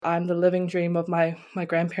I'm the living dream of my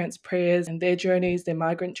grandparents' prayers, and their journeys, their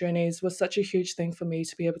migrant journeys was such a huge thing for me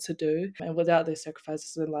to be able to do. And without their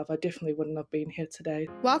sacrifices in life, I definitely wouldn't have been here today.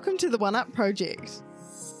 Welcome to the One Up Project.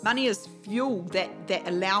 Money is fuel that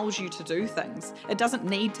allows you to do things. It doesn't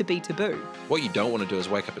need to be taboo. What you don't want to do is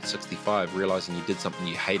wake up at 65 realising you did something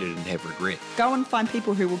you hated and have regret. Go and find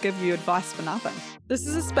people who will give you advice for nothing. This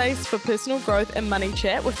is a space for personal growth and money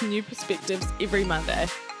chat with new perspectives every Monday.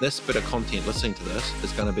 This bit of content, listening to this,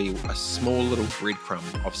 is going to be a small little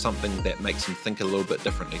breadcrumb of something that makes them think a little bit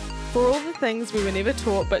differently. For all the things we were never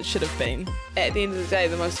taught but should have been. At the end of the day,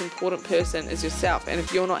 the most important person is yourself, and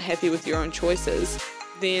if you're not happy with your own choices,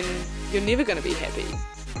 then you're never going to be happy.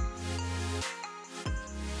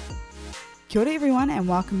 Kia ora everyone, and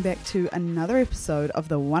welcome back to another episode of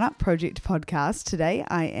the One Up Project podcast. Today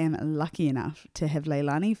I am lucky enough to have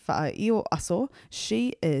Leilani Whaio Aso.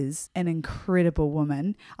 She is an incredible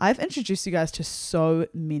woman. I've introduced you guys to so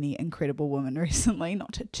many incredible women recently,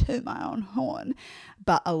 not to toot my own horn,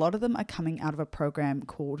 but a lot of them are coming out of a program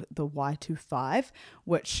called the Y25,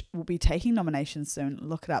 which will be taking nominations soon.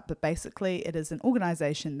 Look it up. But basically, it is an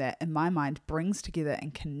organization that, in my mind, brings together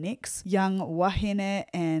and connects young wahine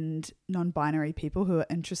and non-binary people who are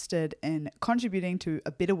interested in contributing to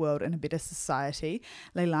a better world and a better society.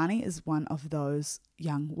 Leilani is one of those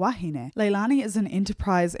young wahine. Leilani is an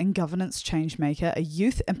enterprise and governance changemaker, a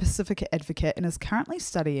youth and Pacific advocate, and is currently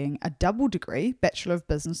studying a double degree, Bachelor of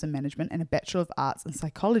Business and Management and a Bachelor of Arts in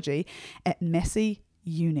Psychology at Massey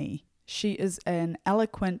Uni. She is an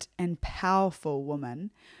eloquent and powerful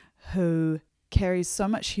woman who carries so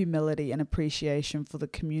much humility and appreciation for the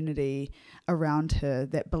community around her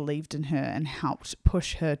that believed in her and helped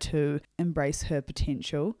push her to embrace her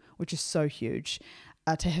potential, which is so huge.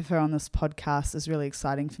 To have her on this podcast is really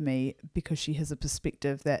exciting for me because she has a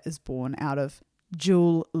perspective that is born out of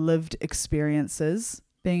dual lived experiences,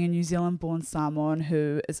 being a New Zealand born Samoan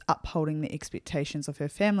who is upholding the expectations of her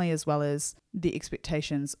family as well as the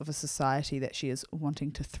expectations of a society that she is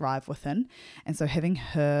wanting to thrive within. And so having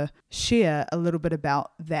her share a little bit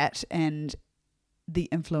about that and the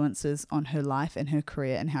influences on her life and her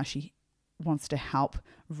career and how she wants to help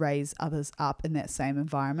raise others up in that same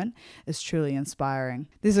environment is truly inspiring.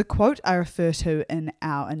 There's a quote I refer to in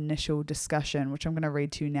our initial discussion, which I'm going to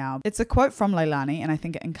read to you now. It's a quote from Leilani, and I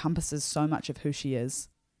think it encompasses so much of who she is.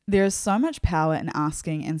 There is so much power in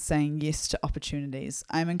asking and saying yes to opportunities.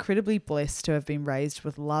 I am incredibly blessed to have been raised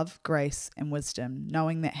with love, grace, and wisdom,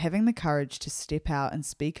 knowing that having the courage to step out and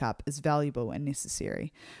speak up is valuable and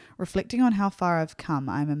necessary. Reflecting on how far I've come,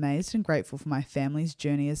 I am amazed and grateful for my family's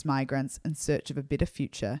journey as migrants in search of a better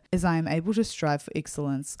future, as I am able to strive for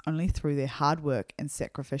excellence only through their hard work and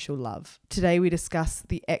sacrificial love. Today we discuss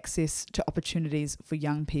the access to opportunities for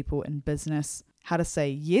young people in business, how to say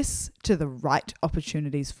yes to the right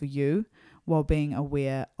opportunities for you while being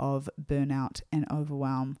aware of burnout and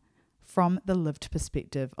overwhelm from the lived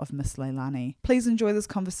perspective of Miss Leilani. Please enjoy this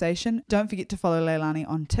conversation. Don't forget to follow Leilani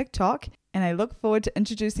on TikTok, and I look forward to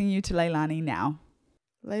introducing you to Leilani now.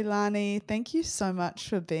 Leilani, thank you so much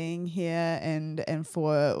for being here and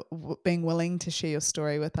for being willing to share your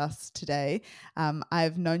story with us today.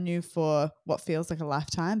 I've known you for what feels like a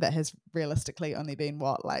lifetime, but has realistically only been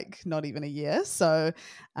not even a year. So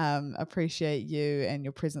appreciate you and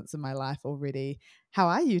your presence in my life already. How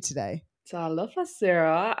are you today? Talofa,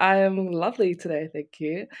 Sarah. I am lovely today, thank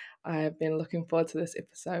you. I've been looking forward to this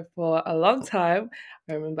episode for a long time.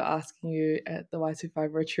 I remember asking you at the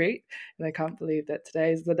Y25 retreat, and I can't believe that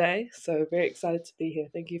today is the day. So very excited to be here.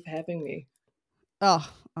 Thank you for having me. Oh,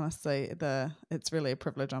 honestly, it's really a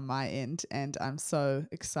privilege on my end, and I'm so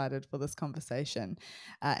excited for this conversation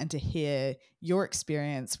and to hear your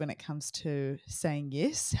experience when it comes to saying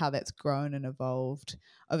yes, how that's grown and evolved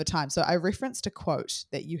over time. So I referenced a quote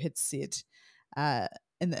that you had said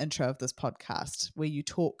in the intro of this podcast, where you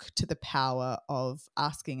talk to the power of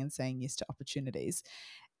asking and saying yes to opportunities.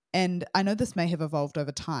 And I know this may have evolved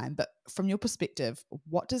over time, but from your perspective,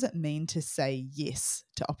 what does it mean to say yes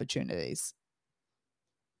to opportunities?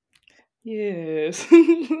 Yes.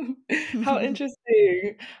 How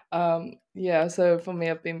interesting. Yeah, so for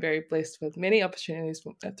me, I've been very blessed with many opportunities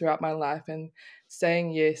throughout my life, and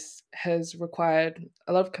saying yes has required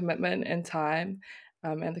a lot of commitment and time,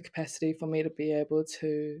 and the capacity for me to be able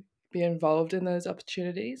to be involved in those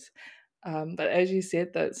opportunities. But as you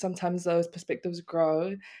said, that sometimes those perspectives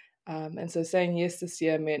grow. And so saying yes this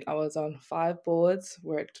year meant I was on 5 boards,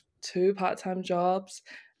 worked 2 part-time jobs,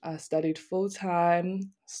 studied full time,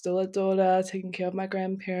 still a daughter, taking care of my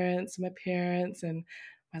grandparents, my parents, and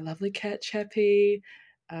my lovely cat Chappie.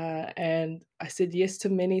 and I said yes to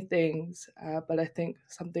many things, but I think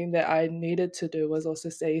something that I needed to do was also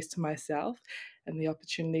say yes to myself and the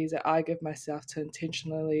opportunities that I give myself to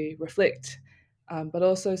intentionally reflect, but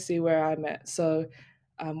also see where I'm at. So,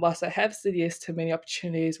 whilst I have said yes to many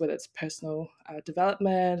opportunities, whether it's personal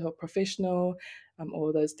development or professional,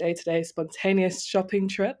 or those day to day spontaneous shopping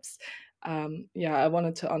trips, yeah, I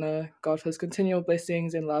wanted to honor God for his continual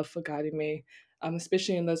blessings and love for guiding me,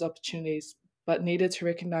 especially in those opportunities, but needed to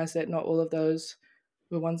recognize that not all of those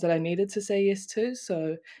were ones that I needed to say yes to.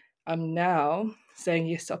 So I'm now saying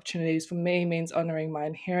yes to opportunities for me means honoring my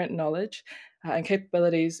inherent knowledge and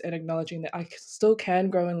capabilities and acknowledging that I still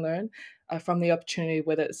can grow and learn from the opportunity,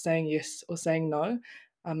 whether it's saying yes or saying no.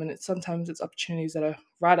 And sometimes it's opportunities that are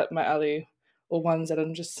right up my alley or ones that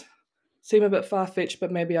I'm just seem a bit far fetched,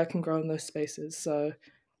 but maybe I can grow in those spaces. So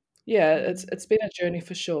yeah, it's been a journey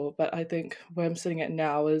for sure. But I think where I'm sitting at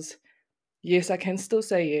now is yes, I can still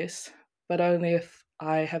say yes, but only if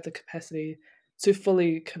I have the capacity to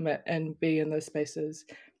fully commit and be in those spaces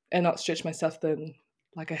and not stretch myself thin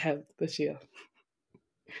like I have this year.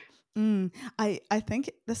 Mm, I think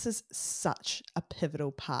this is such a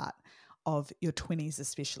pivotal part of your 20s,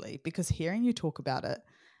 especially because hearing you talk about it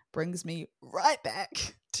brings me right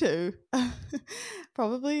back to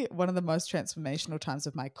probably one of the most transformational times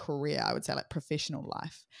of my career, I would say, like professional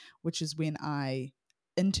life, which is when I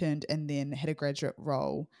interned and then had a graduate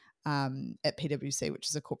role at PwC, which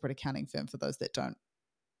is a corporate accounting firm for those that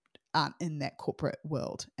aren't in that corporate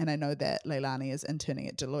world. And I know that Leilani is interning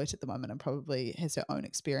at Deloitte at the moment and probably has her own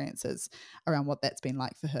experiences around what that's been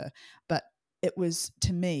like for her. But it was,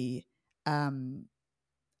 to me, um,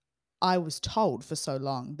 I was told for so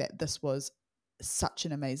long that this was such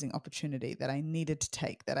an amazing opportunity that I needed to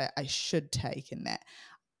take, that I should take, and that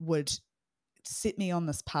would set me on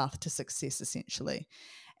this path to success, essentially.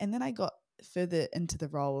 And then I got further into the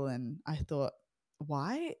role and I thought,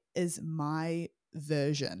 why is my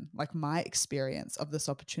version, like my experience of this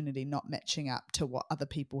opportunity, not matching up to what other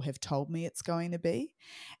people have told me it's going to be?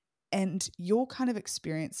 And you're kind of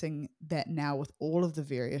experiencing that now with all of the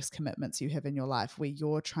various commitments you have in your life, where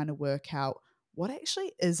you're trying to work out what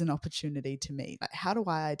actually is an opportunity to me. Like, how do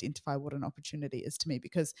I identify what an opportunity is to me?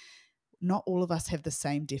 Because not all of us have the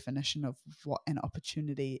same definition of what an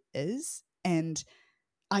opportunity is. And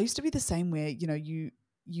I used to be the same, where, you know,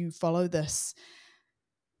 you follow this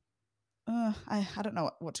I don't know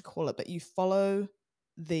what to call it, but you follow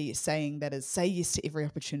the saying that is, say yes to every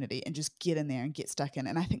opportunity and just get in there and get stuck in.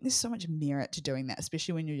 And I think there's so much merit to doing that,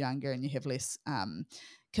 especially when you're younger and you have less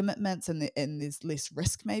commitments, and there's less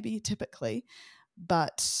risk maybe typically.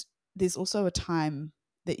 But there's also a time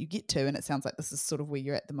that you get to, and it sounds like this is sort of where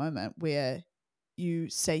you're at the moment, where you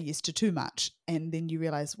say yes to too much and then you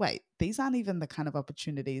realize, wait, these aren't even the kind of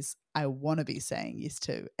opportunities I want to be saying yes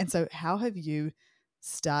to. And so how have you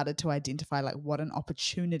started to identify like what an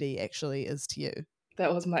opportunity actually is to you?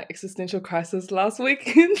 That was my existential crisis last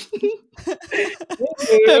weekend.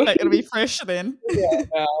 Perfect. It'll be fresh then. Yeah,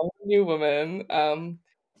 now, new woman.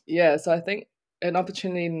 Yeah, so I think an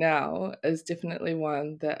opportunity now is definitely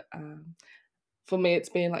one that, for me, it's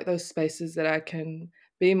been like those spaces that I can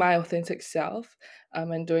be my authentic self.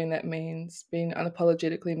 And doing that means being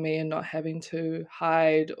unapologetically me and not having to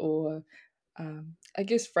hide or I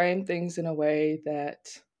guess, frame things in a way that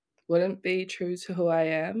wouldn't be true to who I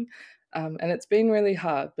am. And it's been really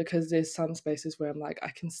hard because there's some spaces where I'm like,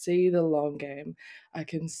 I can see the long game, I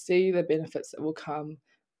can see the benefits that will come,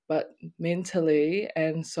 but mentally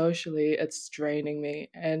and socially, it's draining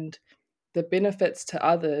me. And the benefits to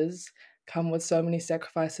others come with so many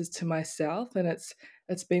sacrifices to myself, and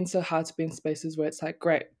it's been so hard to be in spaces where it's like,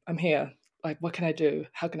 great, I'm here, like what can I do,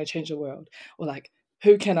 how can I change the world, or like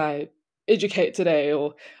who can I educate today,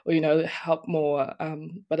 or help more,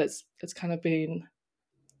 but it's kind of been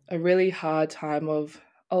a really hard time of,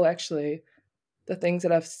 oh, actually the things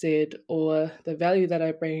that I've said or the value that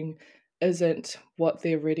I bring isn't what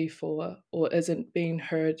they're ready for or isn't being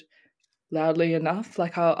heard loudly enough.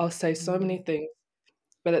 Like I'll say so many Mm, things,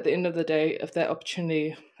 but at the end of the day, if that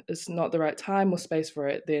opportunity is not the right time or space for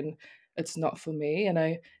it, then it's not for me. And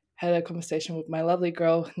I had a conversation with my lovely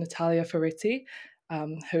girl, Natalia Ferretti,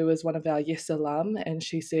 who is one of our Yes alum. And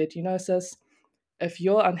she said, sis, if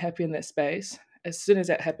you're unhappy in that space, as soon as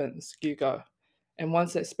that happens, you go. And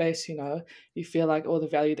once that space, you feel like all the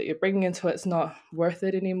value that you're bringing into it's not worth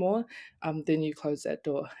it anymore, then you close that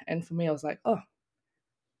door. And for me, I was like, oh,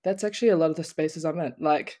 that's actually a lot of the spaces I'm in.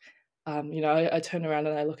 Like, I turn around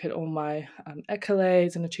and I look at all my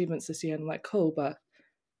accolades and achievements this year, and I'm like, cool, but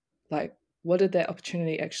like, what did that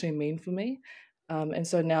opportunity actually mean for me? And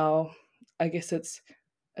so now, I guess it's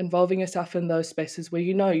involving yourself in those spaces where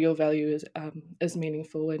you know your value is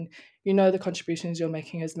meaningful, and you know the contributions you're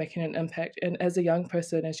making is making an impact. And as a young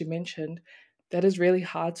person, as you mentioned, that is really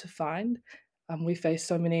hard to find. We face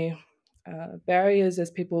so many barriers as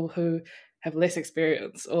people who have less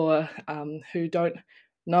experience, or who don't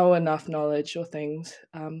know enough knowledge or things.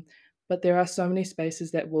 But there are so many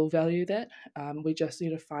spaces that will value that. We just need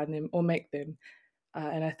to find them or make them.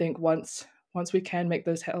 And I think once we can make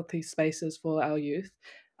those healthy spaces for our youth,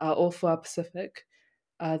 or for our Pacific,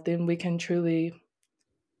 then we can truly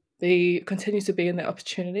be continue to be in the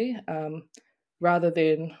opportunity, rather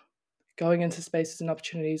than going into spaces and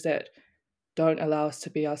opportunities that don't allow us to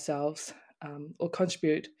be ourselves, or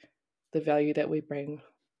contribute the value that we bring.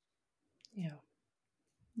 Yeah.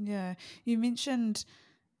 Yeah. You mentioned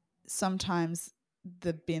sometimes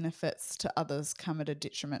the benefits to others come at a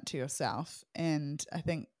detriment to yourself. And I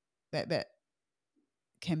think that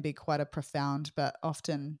can be quite a profound but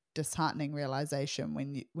often disheartening realization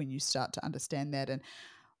when you start to understand that. And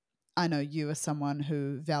I know you are someone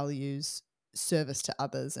who values service to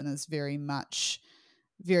others and is very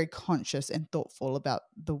conscious and thoughtful about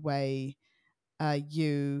the way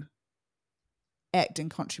you act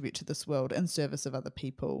and contribute to this world in service of other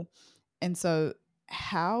people. And so,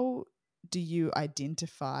 how do you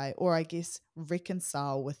identify, or I guess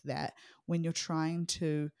reconcile with that when you're trying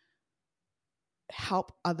to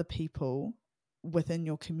help other people within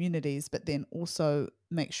your communities, but then also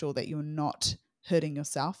make sure that you're not hurting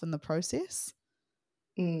yourself in the process?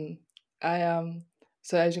 Mm. I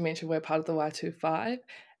So as you mentioned, we're part of the Y25,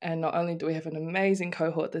 and not only do we have an amazing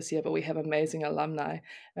cohort this year, but we have amazing alumni.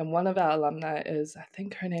 And one of our alumni is, I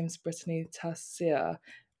think her name's Brittany Tassia.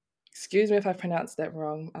 Excuse me if I pronounced that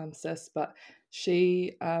wrong, sis, but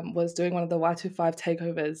she was doing one of the Y25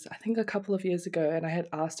 takeovers, I think a couple of years ago, and I had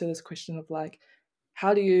asked her this question of like,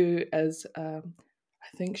 how do you, as I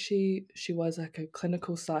think she was like a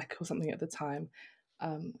clinical psych or something at the time,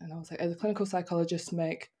 and I was like, as a clinical psychologist,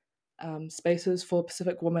 make spaces for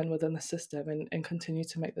Pacific women within the system, and continue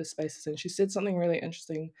to make those spaces. And she said something really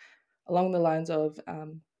interesting along the lines of,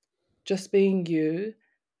 just being you.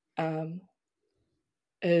 Um,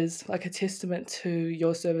 is like a testament to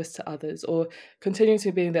your service to others, or continuing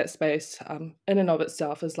to be in that space, in and of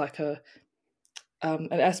itself is like an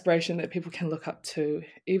aspiration that people can look up to,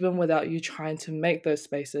 even without you trying to make those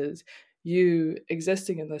spaces. You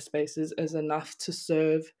existing in those spaces is enough to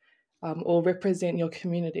serve, or represent your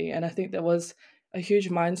community. And I think that was a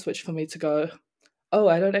huge mind switch for me to go, oh,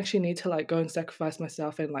 I don't actually need to like go and sacrifice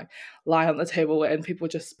myself and like lie on the table and people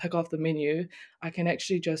just pick off the menu. I can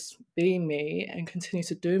actually just be me and continue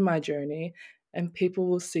to do my journey, and people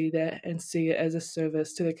will see that and see it as a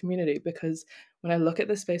service to the community. Because when I look at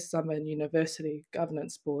the spaces I'm in, university,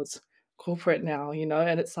 governance boards, corporate now,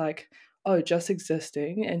 and it's like, oh, just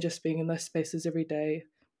existing and just being in those spaces every day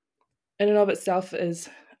in and of itself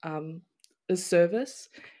um, is service.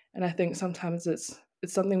 And I think sometimes it's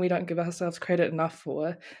something we don't give ourselves credit enough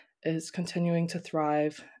for, is continuing to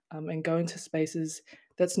thrive, and go into spaces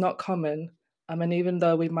that's not common. And even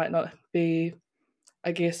though we might not be,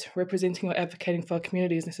 I guess, representing or advocating for our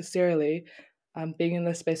communities necessarily, being in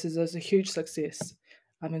those spaces is a huge success.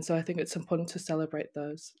 And so I think it's important to celebrate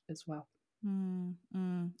those as well.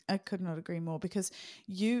 I could not agree more, because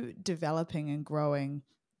you developing and growing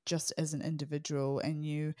just as an individual, and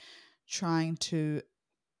you trying to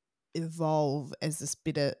evolve as this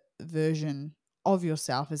better version of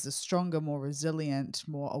yourself, as a stronger, more resilient,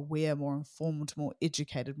 more aware, more informed, more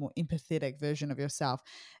educated, more empathetic version of yourself,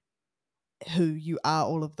 who you are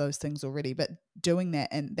all of those things already, but doing that,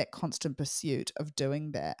 and that constant pursuit of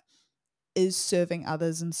doing that is serving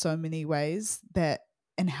others in so many ways, that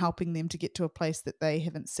and helping them to get to a place that they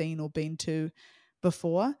haven't seen or been to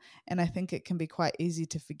before. And I think it can be quite easy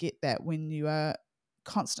to forget that when you are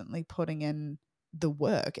constantly putting in the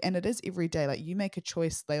work. And it is every day. Like, you make a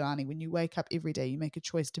choice, Leilani, when you wake up every day, you make a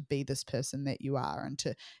choice to be this person that you are, and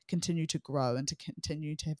to continue to grow, and to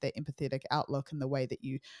continue to have that empathetic outlook in the way that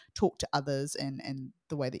you talk to others, and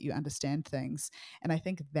the way that you understand things. And I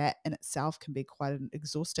think that in itself can be quite an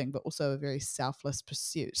exhausting, but also a very selfless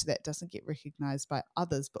pursuit that doesn't get recognized by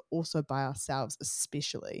others, but also by ourselves,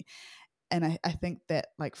 especially. And I think that,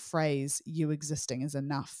 like, phrase, you existing is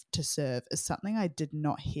enough to serve, is something I did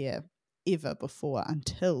not hear ever before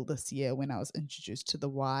until this year, when I was introduced to the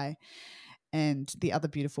why and the other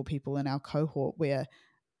beautiful people in our cohort, where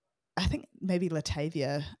I think maybe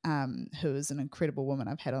Latavia, who is an incredible woman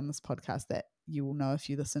I've had on this podcast, that you will know if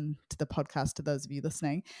you listen to the podcast, to those of you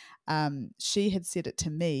listening, she had said it to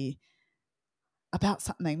me about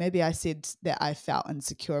something. Maybe I said that I felt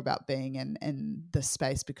insecure about being in this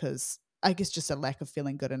space, because I guess just a lack of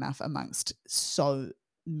feeling good enough amongst so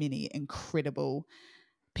many incredible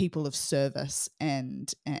people of service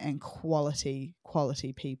and quality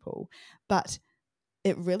people. But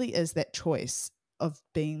it really is that choice of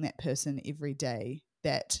being that person every day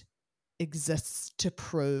that exists to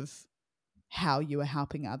prove how you are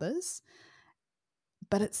helping others.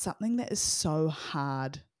 But it's something that is so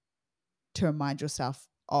hard to remind yourself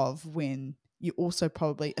of when you also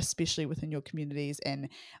probably, especially within your communities and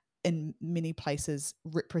in many places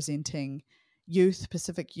representing youth,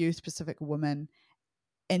 Pacific women,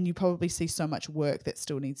 and you probably see so much work that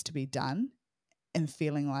still needs to be done and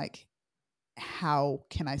feeling like, how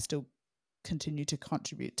can I still continue to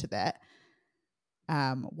contribute to that,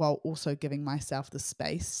 while also giving myself the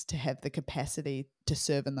space to have the capacity to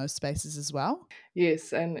serve in those spaces as well.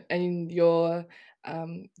 Yes, and your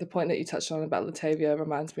the point that you touched on about Latavia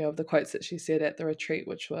reminds me of the quotes that she said at the retreat,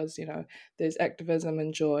 which was, there's activism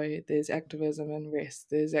and joy, there's activism and rest,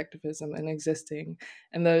 there's activism and existing,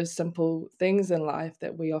 and those simple things in life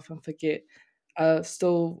that we often forget are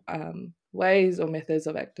still ways or methods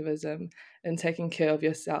of activism and taking care of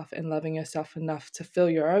yourself and loving yourself enough to fill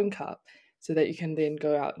your own cup so that you can then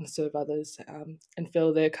go out and serve others and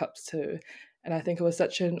fill their cups too. And I think it was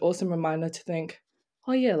such an awesome reminder to think,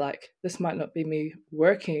 oh yeah, like this might not be me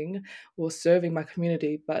working or serving my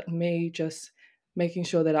community, but me just making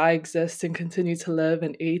sure that I exist and continue to live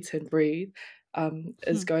and eat and breathe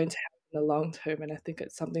is going to happen in the long term. And I think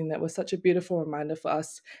it's something that was such a beautiful reminder for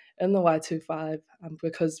us in the Y25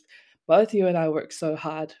 because both you and I work so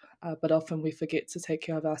hard, but often we forget to take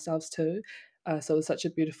care of ourselves too. So it was such a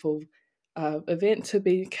beautiful event to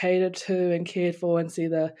be catered to and cared for and see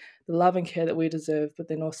the love and care that we deserve, but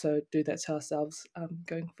then also do that to ourselves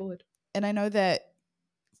going forward. And I know that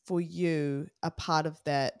for you, a part of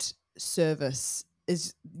that service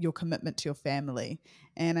is your commitment to your family.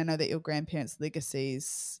 And I know that your grandparents'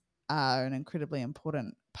 legacies are an incredibly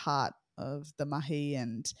important part of the mahi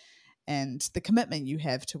and the commitment you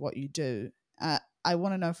have to what you do. I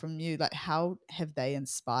want to know from you, like, how have they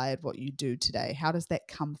inspired what you do today? How does that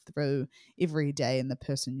come through every day in the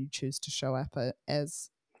person you choose to show up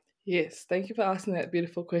as? Yes, thank you for asking that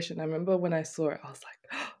beautiful question. I remember when I saw it, I was like,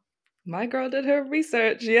 oh, my girl did her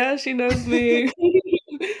research. Yeah, she knows me.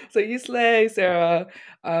 So you slay, Sarah.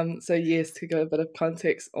 So yes, to give a bit of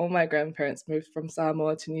context, all my grandparents moved from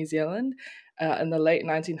Samoa to New Zealand in the late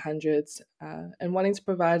 1900s and wanting to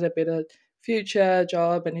provide a better future,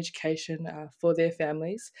 job and education for their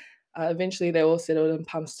families. Eventually, they all settled in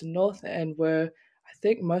Palmerston North and were I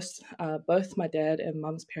think both my dad and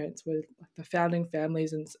mum's parents were like the founding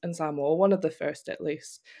families in Samoa, one of the first at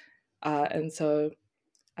least. And so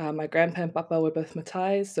my grandpa and papa were both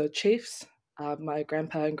Matais, so chiefs. My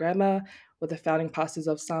grandpa and grandma were the founding pastors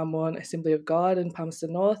of Samoan Assembly of God in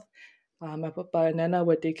Palmerston North. My papa and nana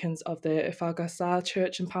were deacons of the Ifagasa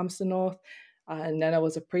Church in Palmerston North. And Nana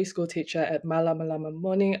was a preschool teacher at Malamalama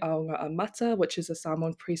Moni Aonga Amata, which is a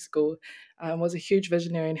Samoan preschool, and was a huge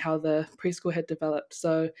visionary in how the preschool had developed.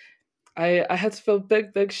 So I had to fill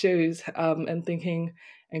big, big shoes and thinking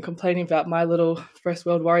and complaining about my little first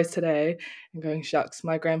world worries today and going, shucks,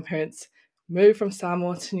 my grandparents moved from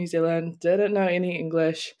Samoa to New Zealand, didn't know any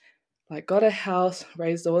English, like got a house,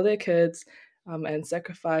 raised all their kids, and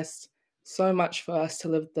sacrificed so much for us to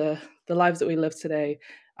live the lives that we live today.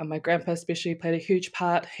 My grandpa especially played a huge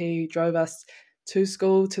part. He drove us to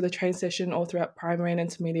school, to the train station, all throughout primary and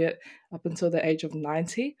intermediate up until the age of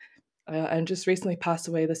 90 and just recently passed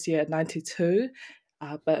away this year at 92.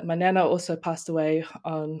 But my nana also passed away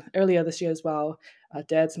on earlier this year as well,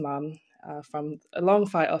 dad's mum, from a long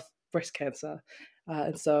fight of breast cancer.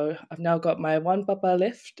 And so I've now got my one papa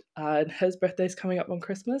left, and his birthday's coming up on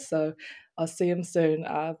Christmas, so I'll see him soon.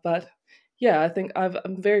 But yeah, I think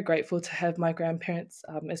I'm very grateful to have my grandparents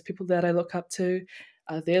as people that I look up to.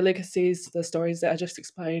 Their legacies, the stories that I just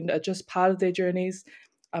explained, are just part of their journeys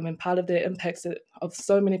and part of their impacts of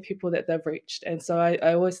so many people that they've reached. And so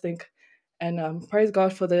I always think and praise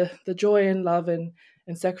God for the joy and love and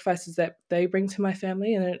sacrifices that they bring to my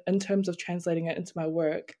family. And in terms of translating it into my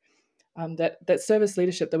work, that service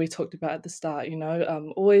leadership that we talked about at the start,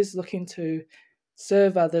 always looking to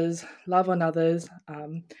serve others, love on others,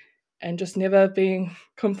 and just never being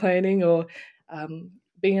complaining or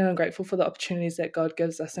being ungrateful for the opportunities that God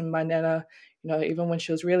gives us. And my nana, even when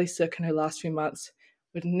she was really sick in her last few months,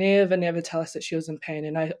 would never, never tell us that she was in pain.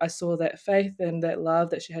 And I saw that faith and that love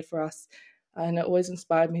that she had for us. And it always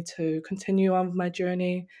inspired me to continue on with my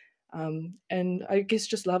journey. And I guess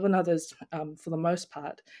just loving others for the most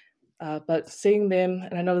part. But seeing them,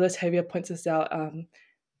 and I know this Tavia points this out,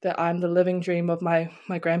 that I'm the living dream of my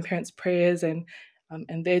grandparents' prayers and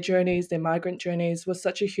and their journeys, their migrant journeys, was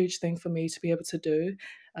such a huge thing for me to be able to do.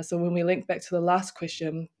 So when we link back to the last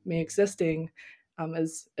question, me existing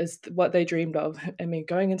is what they dreamed of. I mean,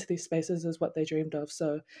 going into these spaces is what they dreamed of.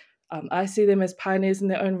 So I see them as pioneers in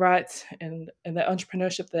their own right, and the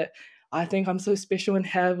entrepreneurship that I think I'm so special and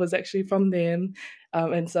have was actually from them.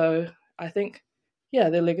 And so I think, yeah,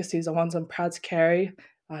 their legacies are ones I'm proud to carry.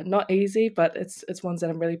 Not easy, but it's ones that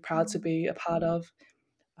I'm really proud to be a part of.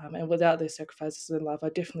 And without their sacrifices in life, I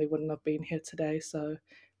definitely wouldn't have been here today. So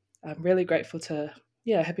I'm really grateful to,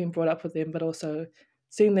 yeah, have been brought up with them, but also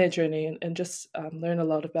seeing their journey and just learn a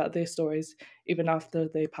lot about their stories even after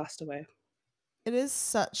they passed away. It is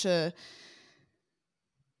such a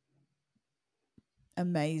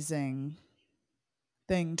amazing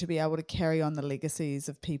thing to be able to carry on the legacies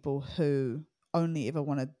of people who only ever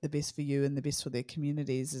wanted the best for you and the best for their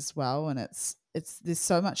communities as well. And it's there's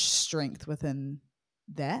so much strength within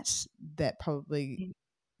that probably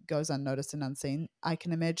goes unnoticed and unseen. I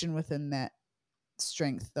can imagine within that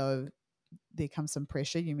strength though there comes some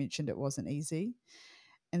pressure. You mentioned it wasn't easy.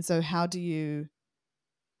 And so how do you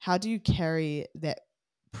carry that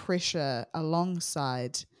pressure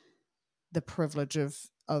alongside the privilege of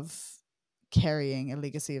carrying a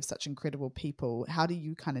legacy of such incredible people? How do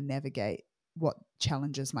you kind of navigate what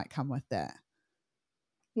challenges might come with that?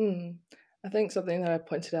 Hmm. I think something that I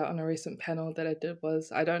pointed out on a recent panel that I did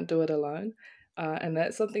was I don't do it alone, and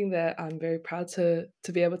that's something that I'm very proud to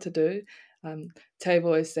be able to do. Um, Tave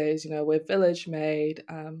always says, you know, we're village made,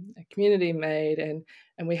 a community made, and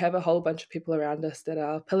we have a whole bunch of people around us that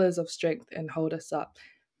are pillars of strength and hold us up.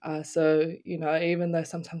 So you know, even though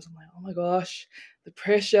sometimes I'm like, oh my gosh, the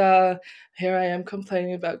pressure. Here I am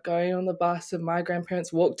complaining about going on the bus, and my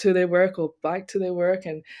grandparents walk to their work or bike to their work,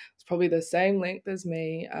 and it's probably the same length as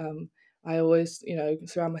me. I always, you know,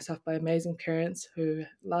 surround myself by amazing parents who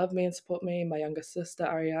love me and support me. My younger sister,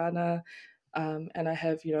 Ariana, and I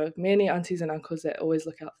have, you know, many aunties and uncles that always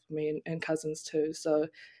look out for me and cousins too. So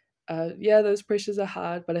yeah, those pressures are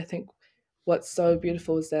hard, but I think what's so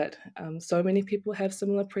beautiful is that so many people have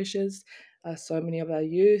similar pressures. So many of our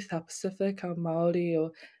youth, our Pacific, our Maori,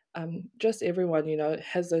 or just everyone, you know,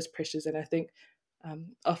 has those pressures. And I think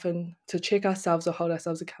often to check ourselves or hold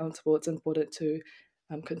ourselves accountable, it's important to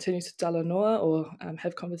continue to talanoa or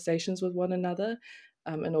have conversations with one another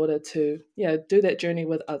in order to, yeah, do that journey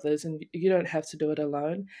with others. And you don't have to do it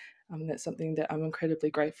alone. That's something that I'm incredibly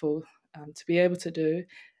grateful to be able to do.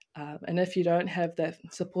 And if you don't have that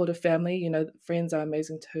supportive family, you know, friends are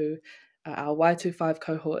amazing too. Our Y25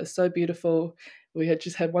 cohort is so beautiful. We had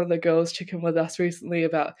just had one of the girls check in with us recently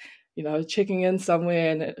about, you know, checking in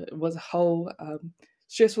somewhere, and it was a whole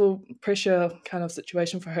stressful pressure kind of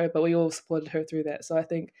situation for her, but we all supported her through that. So I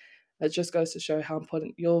think it just goes to show how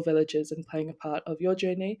important your village is in playing a part of your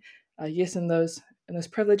journey. Yes, in those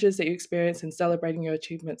privileges that you experience in celebrating your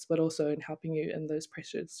achievements, but also in helping you in those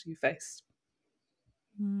pressures you face.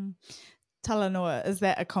 Mm. Talanoa, is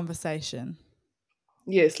that a conversation?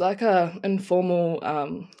 Yes, like a informal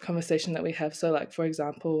conversation that we have. So, like for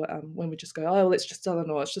example, when we just go, oh, let's just tell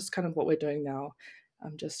Eleanor, it's just kind of what we're doing now.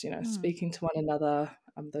 Just, you know, Mm. speaking to one another,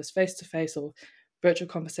 those face to face or virtual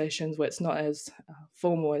conversations where it's not as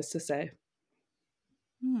formal as to say.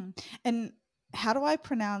 Mm. And how do I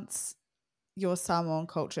pronounce your Samoan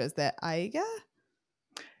culture? Is that Aiga?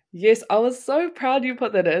 Yes, I was so proud you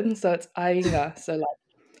put that in. So it's ainga. So like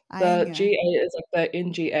the Ainga. GA is like the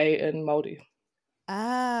NGA in Māori.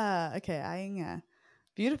 Ah, okay, Ainga.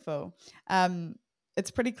 Beautiful.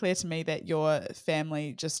 It's pretty clear to me that your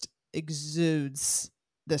family just exudes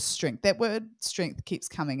this strength. That word strength keeps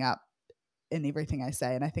coming up in everything I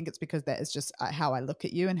say. And I think it's because that is just how I look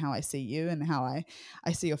at you and how I see you and how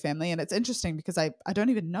I see your family. And it's interesting because I don't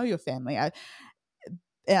even know your family.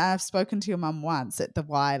 I've spoken to your mum once at the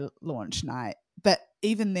Y launch night. But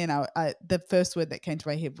even then, the first word that came to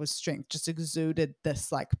my head was strength, just exuded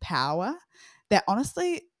this like power that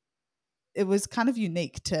honestly, it was kind of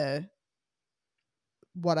unique to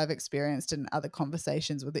what I've experienced in other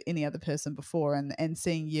conversations with any other person before, and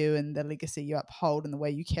seeing you and the legacy you uphold and the way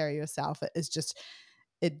you carry yourself, it is just,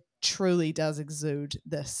 it truly does exude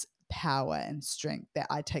this power and strength that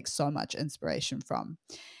I take so much inspiration from.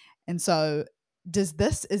 And so is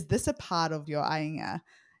this a part of your ainga?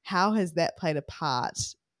 How has that played a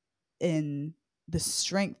part in the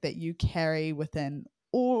strength that you carry within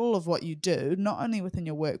all of what you do, not only within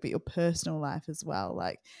your work, but your personal life as well?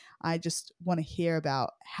 Like, I just want to hear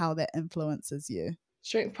about how that influences you.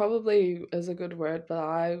 Strength probably is a good word, but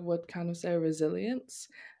I would kind of say resilience.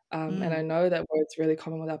 And I Mm, know that word's really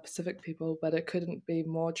common with our Pacific people, but it couldn't be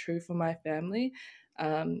more true for my family.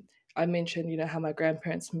 Um, I mentioned, you know, how my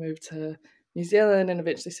grandparents moved to New Zealand and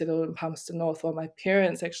eventually settled in Palmerston North, while my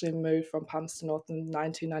parents actually moved from Palmerston North in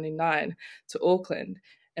 1999 to Auckland.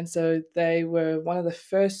 And so they were one of the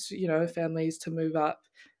first, families to move up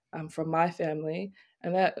from my family.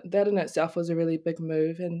 And that in itself was a really big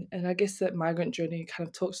move. And I guess that migrant journey kind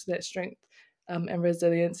of talks to that strength and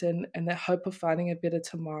resilience and that hope of finding a better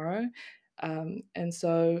tomorrow. And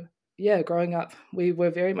so, yeah, growing up, we were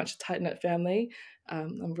very much a tight knit family.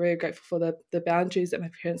 I'm very grateful for the boundaries that my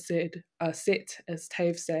parents set, as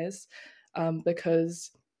Tave says,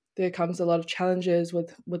 because there comes a lot of challenges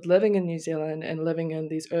with living in New Zealand and living in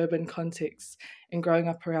these urban contexts and growing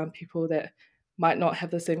up around people that might not have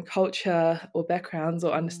the same culture or backgrounds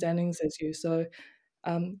or Mm. understandings as you. So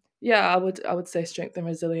yeah, I would say strength and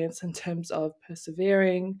resilience in terms of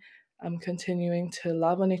persevering, continuing to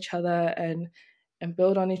love on each other and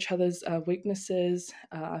build on each other's weaknesses.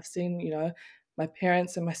 I've seen, my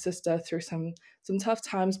parents and my sister through some tough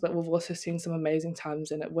times, but we've also seen some amazing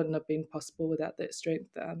times, and it wouldn't have been possible without that strength.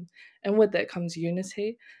 And with that comes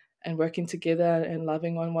unity and working together and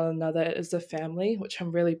loving on one another as a family, which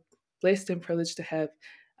I'm really blessed and privileged to have.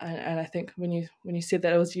 And I think when you said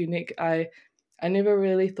that it was unique, I never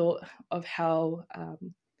really thought of how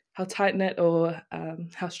tight knit or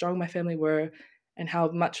how strong my family were, and how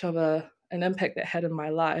much of an impact that had in my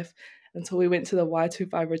life until we went to the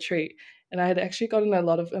Y25 retreat. And I had actually gotten a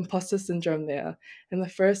lot of imposter syndrome there. And the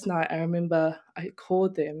first night, I remember I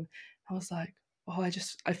called them. I was like, "Oh,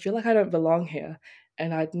 I feel like I don't belong here,"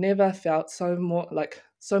 and I'd never felt so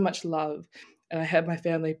much love. And I had my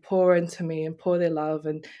family pour into me and pour their love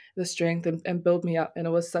and the strength and build me up. And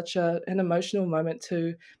it was such an emotional moment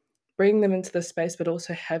to bring them into the space, but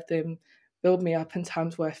also have them build me up in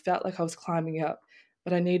times where I felt like I was climbing up,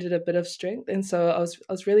 but I needed a bit of strength. And so I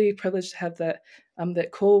was really privileged to have that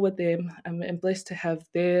call with them, and blessed to have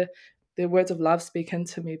their words of love speak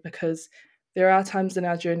into me, because there are times in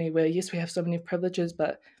our journey where yes, we have so many privileges,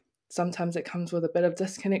 but sometimes it comes with a bit of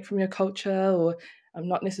disconnect from your culture, or I'm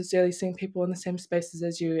not necessarily seeing people in the same spaces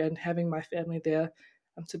as you, and having my family there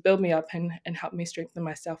to build me up and help me strengthen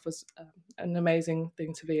myself was an amazing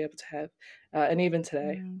thing to be able to have. And even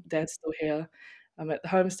today, Mm. Dad's still here. I'm at the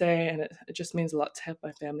homestay, and it just means a lot to have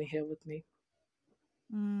my family here with me.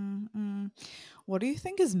 Mm, mm. What do you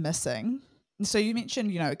think is missing? So you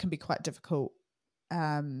mentioned, it can be quite difficult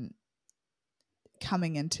um,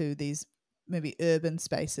 coming into these maybe urban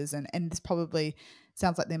spaces, and this probably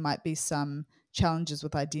sounds like there might be some challenges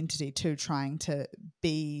with identity too, trying to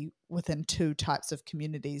be within two types of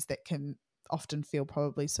communities that can often feel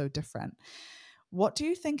probably so different. What do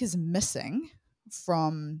you think is missing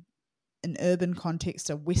from an urban context,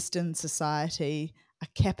 a Western society, a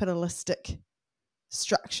capitalistic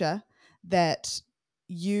structure that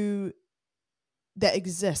you that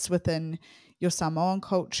exists within your Samoan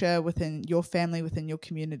culture, within your family, within your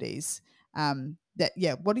communities? What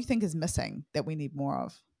do you think is missing that we need more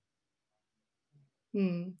of?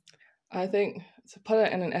 Hmm. I think, to put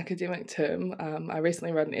it in an academic term, I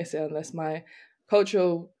recently wrote an essay on this, my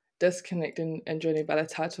cultural disconnect and journey, but I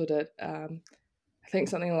titled it I think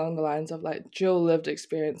something along the lines of like dual lived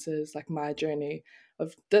experiences, like my journey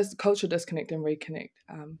of this cultural disconnect and reconnect.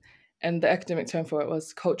 And the academic term for it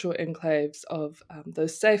was cultural enclaves of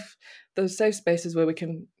those safe spaces where we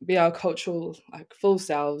can be our cultural like full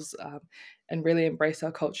selves, and really embrace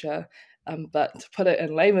our culture. But to put it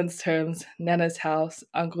in layman's terms, Nana's house,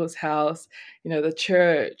 Uncle's house, the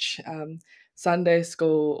church, Sunday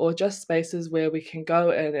school, or just spaces where we can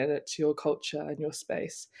go in and it's your culture and your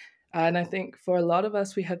space. And I think for a lot of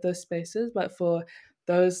us, we have those spaces, but for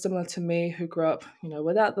those similar to me who grew up,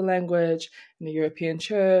 without the language in the European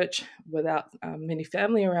church, without many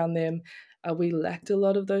family around them, we lacked a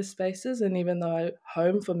lot of those spaces. And even though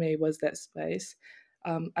home for me was that space,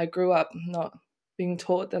 I grew up not being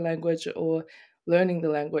taught the language or learning the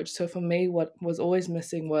language. So for me, what was always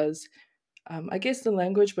missing was I guess the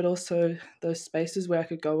language, but also those spaces where I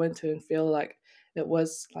could go into and feel like it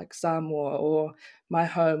was like Samoa or my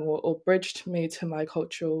home, or bridged me to my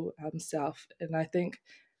cultural self. And I think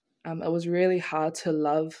it was really hard to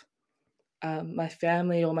love my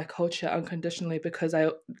family or my culture unconditionally, because I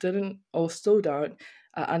didn't or still don't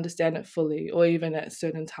understand it fully, or even at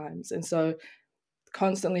certain times. And so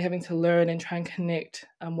constantly having to learn and try and connect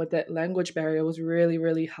with that language barrier was really,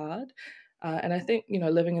 really hard. And I think,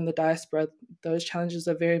 living in the diaspora, those challenges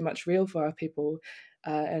are very much real for our people.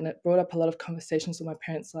 And it brought up a lot of conversations with my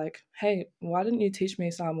parents like, hey, why didn't you teach me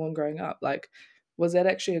Samoan growing up? Like, was that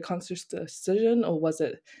actually a conscious decision, or was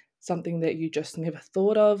it something that you just never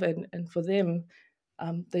thought of? And for them,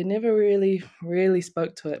 they never really, really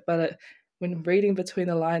spoke to it. But when reading between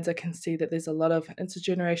the lines, I can see that there's a lot of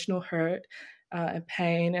intergenerational hurt and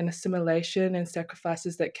pain and assimilation and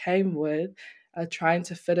sacrifices that came with trying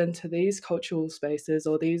to fit into these cultural spaces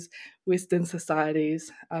or these Western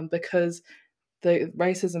societies, because the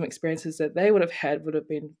racism experiences that they would have had would have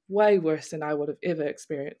been way worse than I would have ever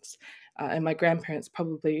experienced. And my grandparents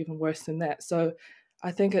probably even worse than that. So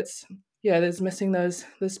I think it's, yeah, there's missing those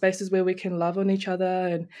spaces where we can love on each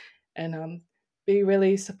other and be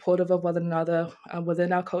really supportive of one another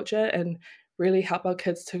within our culture and really help our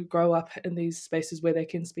kids to grow up in these spaces where they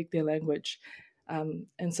can speak their language.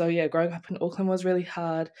 And so, yeah, growing up in Auckland was really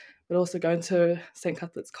hard, but also going to St.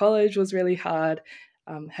 Cuthbert's College was really hard,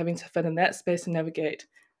 having to fit in that space and navigate.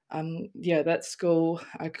 Yeah, that school,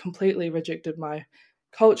 I completely rejected my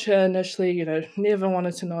culture initially, never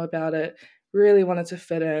wanted to know about it, really wanted to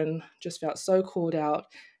fit in, just felt so called out.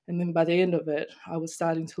 And then by the end of it, I was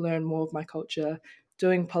starting to learn more of my culture,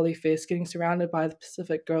 doing Polyfest, getting surrounded by the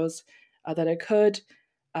Pacific girls that I could.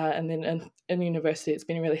 And then in university, it's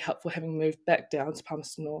been really helpful having moved back down to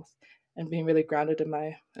Palmerston North and being really grounded in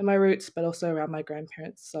my roots, but also around my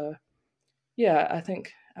grandparents. So yeah, I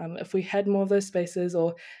think if we had more of those spaces,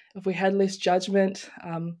 or if we had less judgment,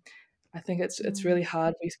 I think it's really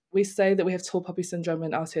hard. We say that we have tall poppy syndrome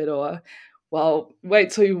in Aotearoa. Well, wait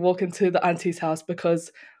till you walk into the auntie's house,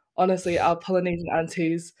 because honestly, our Polynesian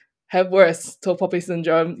aunties have worse tall poppy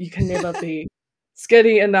syndrome. You can never be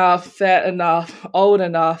skinny enough, fat enough, old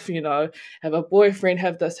enough, have a boyfriend,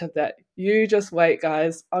 have this, have that. You just wait,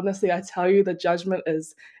 guys. Honestly, I tell you, the judgment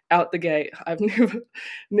is out the gate. I've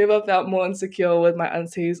never felt more insecure with my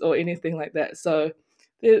aunties or anything like that. So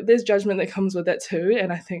there's judgment that comes with that too.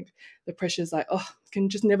 And I think the pressure is like, oh, can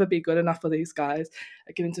just never be good enough for these guys.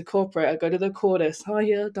 I get into corporate, I go to the quarters. Oh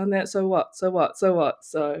yeah, done that. So what? So what? So what?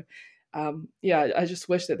 So yeah, I just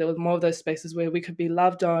wish that there was more of those spaces where we could be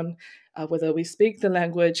loved on, whether we speak the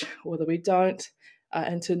language, whether we don't,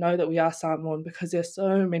 and to know that we are Samoan, because there's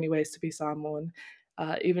so many ways to be Samoan.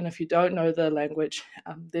 Even if you don't know the language,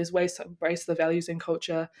 there's ways to embrace the values and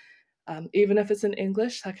culture, even if it's in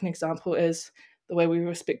English. Like an example is the way we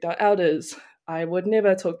respect our elders. I would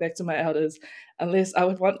never talk back to my elders unless I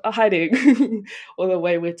would want a hiding, or the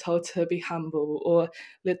way we're told to be humble or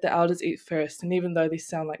let the elders eat first. And even though these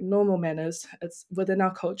sound like normal manners, it's within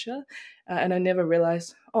our culture. And I never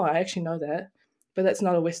realized, oh, I actually know that. But that's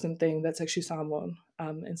not a Western thing, that's actually Samoan.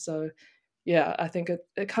 And so, yeah, I think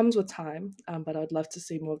it comes with time, but I'd love to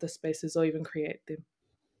see more of the spaces or even create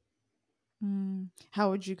them.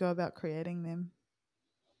 How would you go about creating them?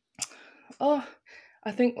 Oh,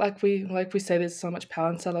 I think like we say, there's so much power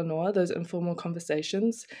in Salanoa, those informal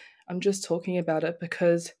conversations. I'm just talking about it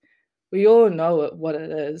because we all know what it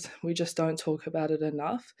is. We just don't talk about it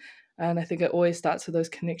enough. And I think it always starts with those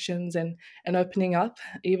connections and opening up.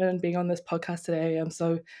 Even being on this podcast today, I'm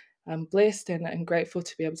so blessed and grateful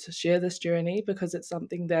to be able to share this journey, because it's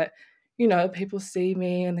something that, people see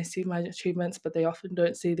me and they see my achievements, but they often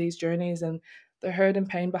don't see these journeys and the hurt and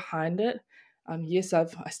pain behind it. Yes, I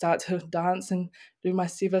start to dance and do my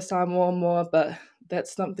Siva Sa more and more, but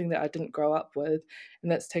that's something that I didn't grow up with,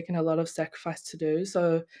 and that's taken a lot of sacrifice to do.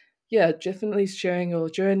 So yeah, definitely sharing your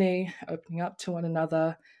journey, opening up to one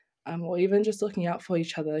another, or even just looking out for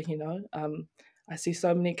each other. I see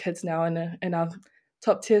so many kids now in our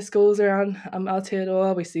top tier schools around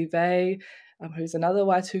Aotearoa. We see Vay, who's another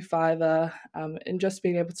Y25er, and just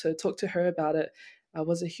being able to talk to her about it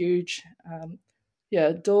was a huge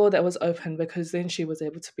door that was open, because then she was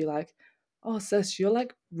able to be like, oh sis, you're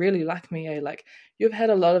like really like me, eh? Like you've had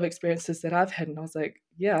a lot of experiences that I've had. And I was like,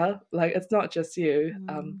 yeah, like it's not just you.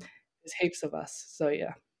 There's heaps of us. So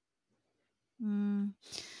yeah. Mm.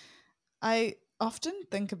 I often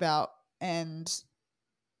think about, and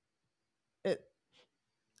it,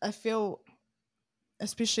 I feel,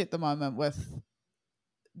 especially at the moment with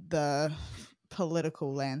the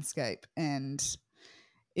political landscape and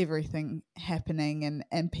everything happening,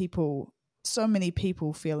 and people, so many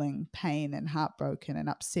people feeling pain and heartbroken and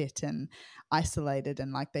upset and isolated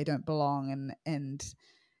and like they don't belong, and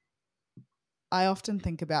I often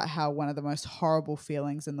think about how one of the most horrible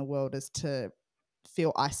feelings in the world is to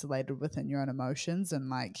feel isolated within your own emotions, and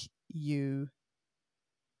like you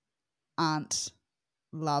aren't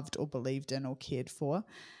loved or believed in or cared for.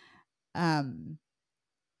 And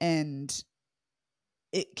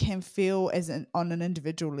it can feel on an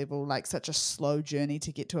individual level like such a slow journey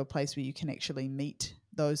to get to a place where you can actually meet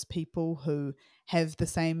those people who have the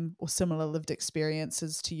same or similar lived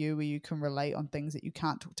experiences to you, where you can relate on things that you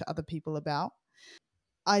can't talk to other people about.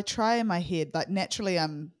 I try in my head, like naturally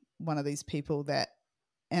I'm one of these people that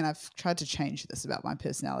and I've tried to change this about my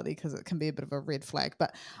personality because it can be a bit of a red flag,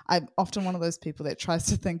 but I'm often one of those people that tries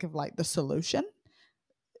to think of like the solution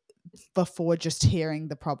before just hearing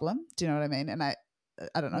the problem. Do you know what I mean? And I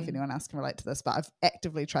don't know if Mm. anyone else can relate to this, but I've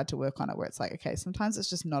actively tried to work on it where it's like, okay, sometimes it's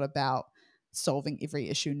just not about solving every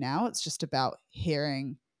issue now. It's just about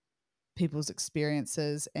hearing people's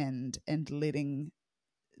experiences and letting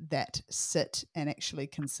that sit and actually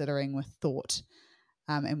considering with thought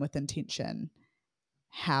and with intention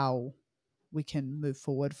how we can move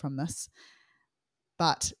forward from this.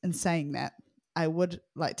 But in saying that, I would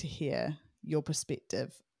like to hear your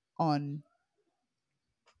perspective on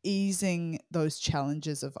easing those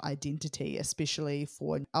challenges of identity, especially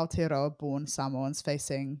for Aotearoa born Samoans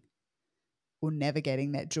facing or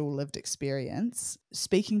navigating that dual lived experience.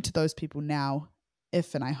 Speaking to those people now,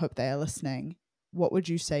 if and I hope they are listening, what would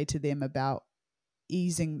you say to them about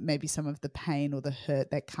easing maybe some of the pain or the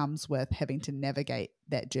hurt that comes with having to navigate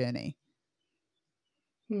that journey?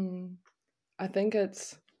 I think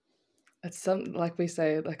it's something like we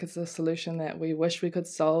say, like it's a solution that we wish we could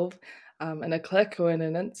solve in a click or in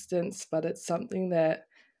an instance, but it's something that,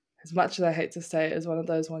 as much as I hate to say it, is one of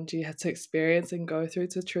those ones you have to experience and go through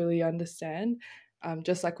to truly understand.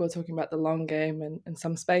 Just like we are talking about the long game and in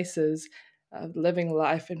some spaces, living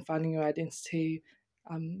life and finding your identity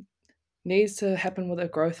um, needs to happen with a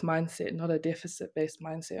growth mindset, not a deficit based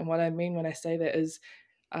mindset. And what I mean when I say that is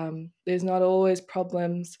there's not always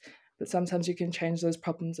problems, but sometimes you can change those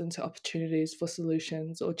problems into opportunities for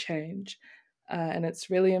solutions or change. And it's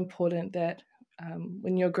really important that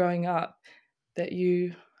when you're growing up, that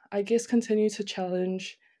you, I guess, continue to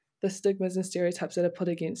challenge the stigmas and stereotypes that are put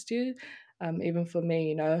against you. Even for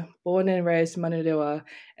me, born and raised Manurewa,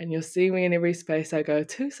 and you'll see me in every space I go,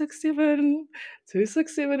 267,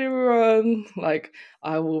 267, everyone. Like,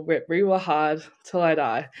 I will rep rewa hard till I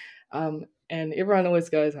die. And everyone always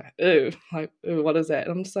goes, ooh, like, ooh, what is that?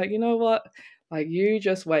 And I'm just like, you know what? Like, you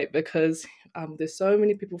just wait, because there's so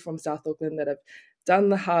many people from South Auckland that have done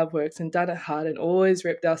the hard works and done it hard and always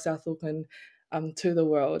repped our South Auckland to the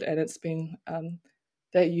world. And it's been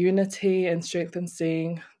that unity and strength in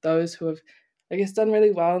seeing those who have, I guess, done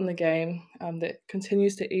really well in the game that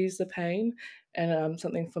continues to ease the pain. And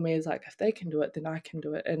something for me is like, if they can do it, then I can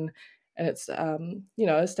do it. And it's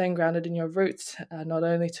staying grounded in your roots, not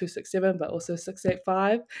only 267 but also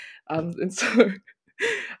 685. And so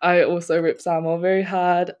I also rip Samoa very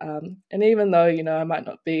hard. And even though I might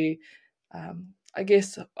not be, I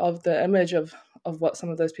guess, of the image of what some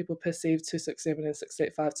of those people perceive 267 and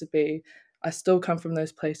 685 to be, I still come from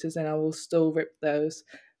those places, and I will still rip those,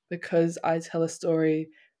 because I tell a story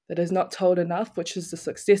that is not told enough, which is the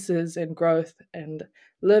successes and growth and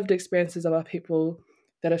lived experiences of our people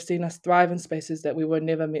that have seen us thrive in spaces that we were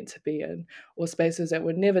never meant to be in, or spaces that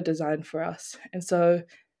were never designed for us. And so,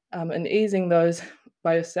 in easing those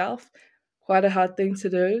by yourself, quite a hard thing to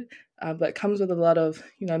do, but comes with a lot of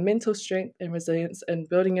mental strength and resilience and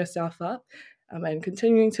building yourself up, and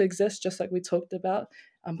continuing to exist, just like we talked about.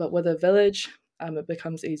 But with a village, it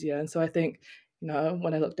becomes easier. And so I think,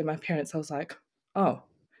 when I looked at my parents, I was like, oh,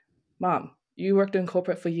 Mom, you worked in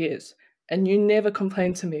corporate for years and you never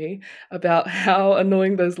complained to me about how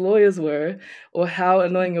annoying those lawyers were or how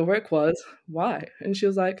annoying your work was. Why? And she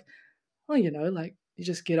was like, well, like, you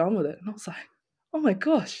just get on with it. And I was like, oh my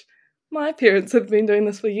gosh, my parents have been doing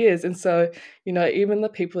this for years. And so, even the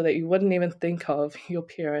people that you wouldn't even think of, your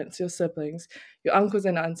parents, your siblings, your uncles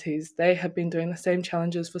and aunties, they have been doing the same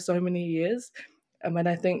challenges for so many years. And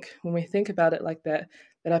I think when we think about it like that,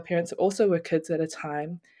 that our parents also were kids at a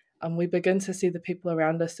time, we begin to see the people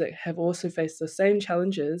around us that have also faced the same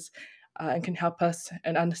challenges, and can help us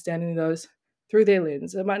in understanding those through their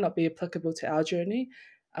lens. It might not be applicable to our journey,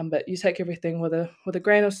 but you take everything with a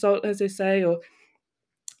grain of salt, as they say, or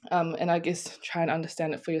and I guess try and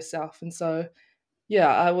understand it for yourself. And so, yeah,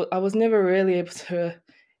 I was never really able to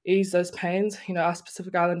ease those pains. Us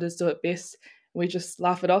Pacific Islanders do it best. We just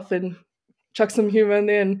laugh it off and chuck some humor in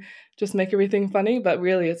there and just make everything funny. But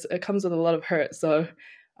really, it comes with a lot of hurt. So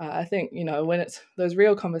I think when it's those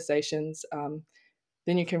real conversations,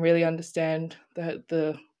 then you can really understand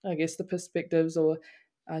the I guess the perspectives or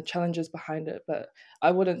challenges behind it. But I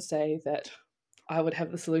wouldn't say that I would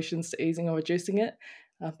have the solutions to easing or reducing it,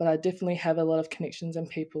 but I definitely have a lot of connections and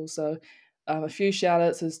people. So a few shout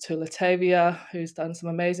outs is to Latavia, who's done some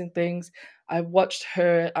amazing things. I've watched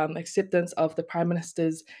her acceptance of the Prime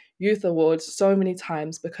Minister's Youth Awards so many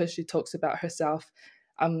times, because she talks about herself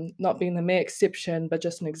not being the mere exception, but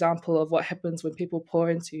just an example of what happens when people pour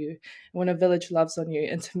into you, when a village loves on you.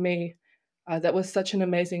 And to me, that was such an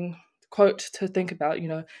amazing quote to think about.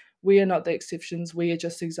 we are not the exceptions. We are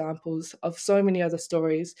just examples of so many other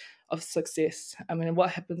stories of success. I mean,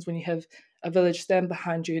 what happens when you have a village stand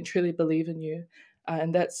behind you and truly believe in you?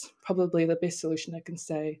 And that's probably the best solution I can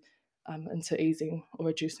say into easing or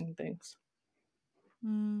reducing things.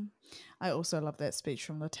 I also love that speech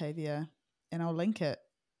from Latavia, and I'll link it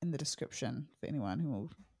in the description for anyone who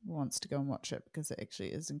wants to go and watch it, because it actually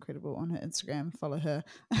is incredible on her Instagram. Follow her.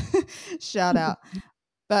 Shout out.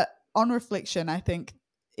 But on reflection, I think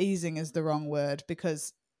easing is the wrong word,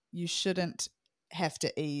 because you shouldn't have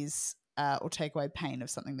to ease or take away pain of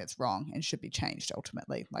something that's wrong and should be changed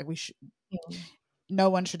ultimately. Like Mm. no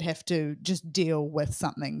one should have to just deal with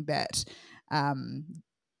something that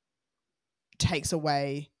takes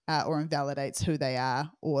away or invalidates who they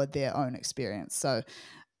are or their own experience. So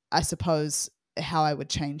I suppose how I would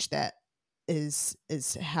change that is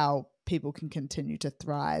how people can continue to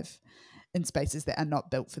thrive in spaces that are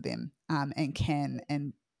not built for them, and can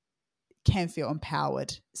feel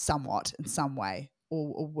empowered somewhat in some way,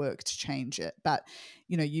 or work to change it. But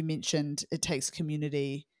you mentioned it takes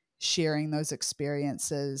community sharing those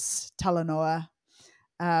experiences, talanoa,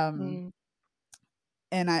 Mm.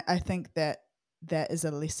 and I think that is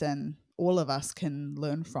a lesson all of us can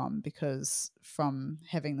learn from, because from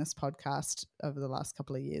having this podcast over the last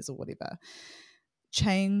couple of years or whatever,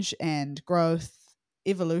 change and growth,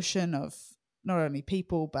 evolution of not only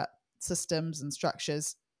people but systems and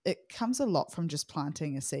structures, it comes a lot from just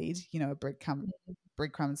planting a seed, a breadcrumb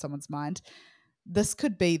in someone's mind. This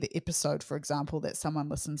could be the episode, for example, that someone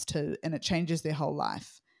listens to and it changes their whole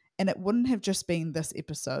life. And it wouldn't have just been this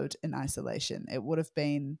episode in isolation. It would have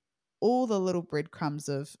been all the little breadcrumbs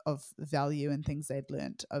of value and things they'd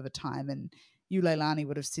learned over time. And you, Leilani,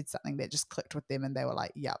 would have said something that just clicked with them and they were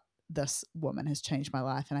like, yep, this woman has changed my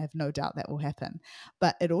life. And I have no doubt that will happen.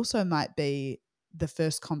 But it also might be the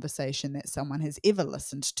first conversation that someone has ever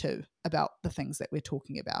listened to about the things that we're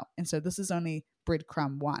talking about. And so this is only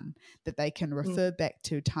breadcrumb one that they can Mm. refer back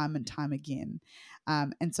to time and time again.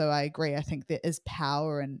 And so I agree. I think there is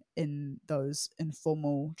power in those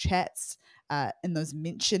informal chats, in those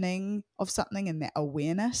mentioning of something and that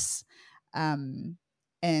awareness. And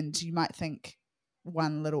you might think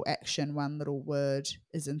one little action, one little word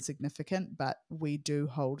is insignificant, but we do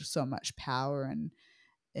hold so much power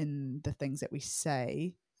in the things that we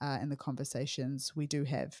say, in the conversations we do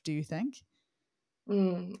have. Do you think?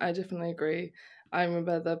 I definitely agree. I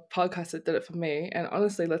remember the podcast that did it for me, and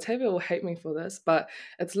honestly, Latavia will hate me for this, but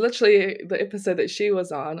it's literally the episode that she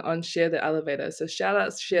was on Share the Elevator. So shout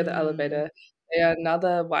out to Share the Mm, Elevator. They are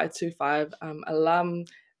another Y25 alum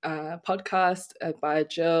podcast by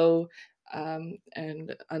Jill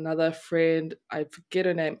and another friend. I forget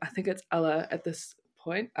her name. I think it's Ella at this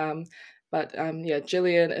point. But yeah,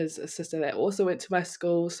 Jillian is a sister that also went to my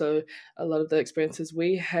school, so a lot of the experiences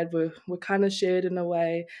we had were kind of shared in a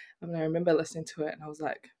way. I mean, I remember listening to it and I was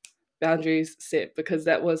like, boundaries set, because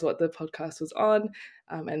that was what the podcast was on,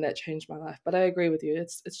 and that changed my life. But I agree with you.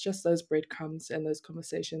 It's just those breadcrumbs and those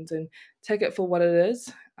conversations, and take it for what it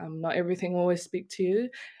is. Not everything will always speak to you,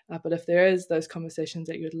 but if there is those conversations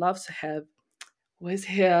that you'd love to have, always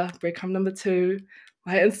here. Breadcrumb number 2,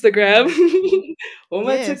 my Instagram mm. or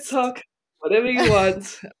my Yes. TikTok, whatever you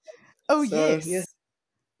want. Oh, So yeah, yes.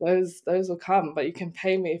 those will come, but you can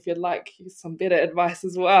pay me if you'd like some better advice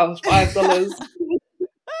as well. $5.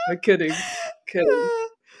 No kidding, kidding.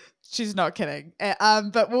 She's not kidding.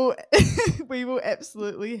 But we will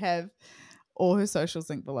absolutely have all her socials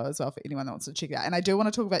linked below as well for anyone that wants to check it out. And I do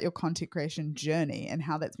want to talk about your content creation journey and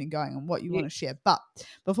how that's been going and what you Yeah. want to share. But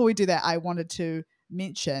before we do that, I wanted to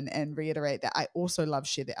mention and reiterate that I also love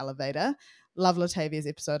Share the Elevator. Love Latavia's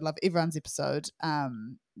episode, love everyone's episode.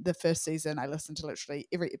 The first season, I listened to literally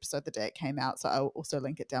every episode the day it came out. So I'll also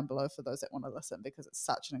link it down below for those that want to listen, because it's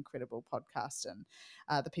such an incredible podcast, and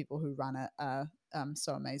the people who run it are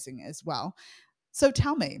so amazing as well. So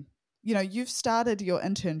tell me, you've started your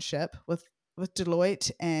internship with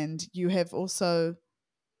Deloitte, and you have also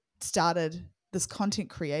started this content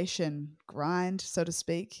creation grind, so to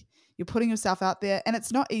speak. You're putting yourself out there, and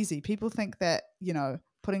it's not easy. People think that,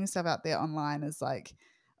 putting yourself out there online is like,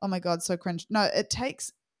 oh my God, so cringe. No, it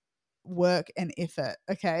takes work and effort,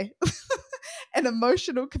 okay? And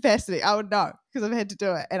emotional capacity. I would know, because I've had to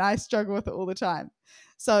do it and I struggle with it all the time.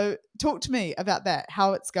 So, talk to me about that,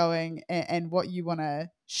 how it's going, and what you want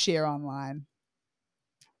to share online.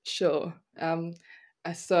 Sure.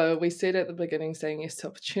 So we said at the beginning, saying yes to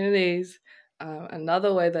opportunities.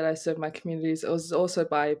 Another way that I serve my communities was also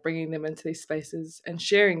by bringing them into these spaces and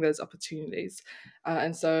sharing those opportunities.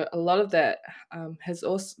 And so a lot of that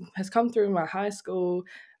has come through my high school,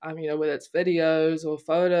 whether it's videos or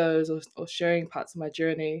photos or sharing parts of my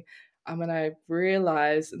journey. And I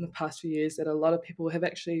realized in the past few years that a lot of people have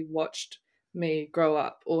actually watched me grow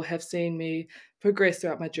up or have seen me progress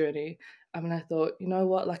throughout my journey. And I thought, you know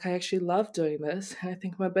what, like I actually love doing this. And I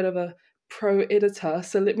think I'm a bit of a pro editor,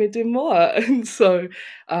 so let me do more. And so,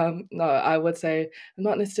 no, I would say I'm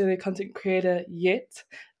not necessarily a content creator yet,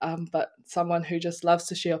 but someone who just loves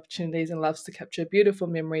to share opportunities and loves to capture beautiful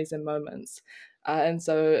memories and moments. And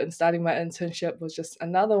so, in starting my internship was just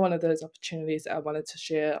another one of those opportunities that I wanted to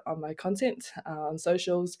share on my content on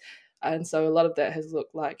socials. And so, a lot of that has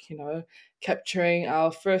looked like, capturing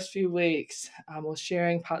our first few weeks or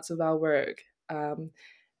sharing parts of our work.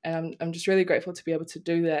 And I'm just really grateful to be able to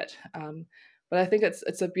do that. But I think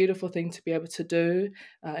it's a beautiful thing to be able to do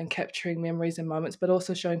and capturing memories and moments, but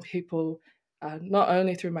also showing people not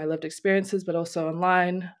only through my lived experiences, but also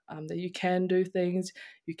online that you can do things,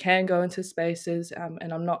 you can go into spaces,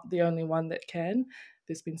 and I'm not the only one that can.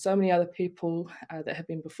 There's been so many other people that have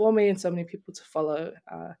been before me, and so many people to follow.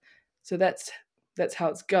 So that's how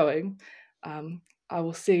it's going. I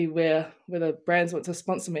will see whether brands want to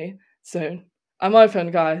sponsor me soon. I'm open,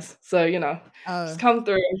 guys. So, just Oh. come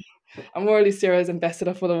through. I'm already Sarah's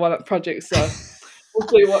ambassador for the One Up project, so we'll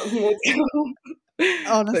see what more to come. But yes,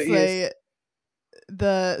 Honestly,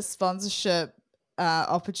 the sponsorship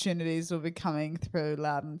opportunities will be coming through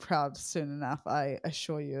loud and proud soon enough. I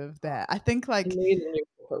assure you of that. I think I like need a new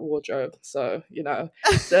corporate wardrobe. So,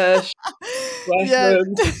 dish, yeah,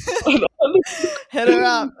 glasses. hit her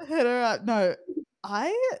up. No,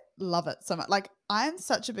 I love it so much. Like I'm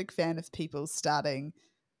such a big fan of people starting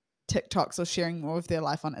TikToks or sharing more of their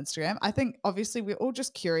life on Instagram. I think obviously we're all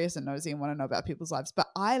just curious and nosy and want to know about people's lives, but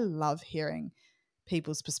I love hearing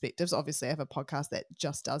people's perspectives. Obviously, I have a podcast that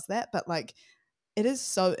just does that, but like it is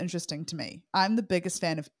so interesting to me. I'm the biggest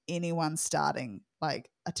fan of anyone starting like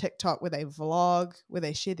a TikTok where they vlog, where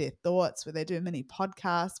they share their thoughts, where they do a mini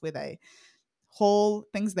podcast, where they haul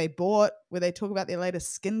things they bought, where they talk about their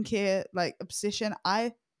latest skincare like obsession.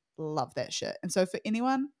 I love that shit. And so for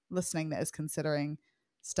anyone listening that is considering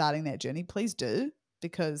starting that journey, please do,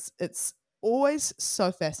 because it's always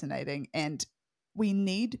so fascinating and we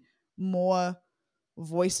need more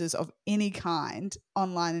voices of any kind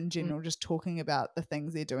online in Mm, general just talking about the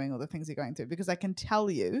things they're doing or the things they're going through, because I can tell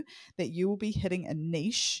you that you will be hitting a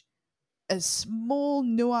niche, a small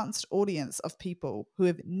nuanced audience of people who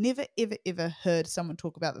have never ever ever heard someone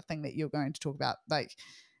talk about the thing that you're going to talk about, like,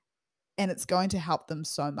 and it's going to help them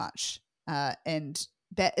so much. And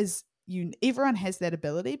that is you. Everyone has that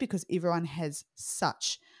ability because everyone has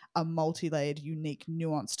such a multi-layered, unique,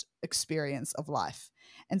 nuanced experience of life.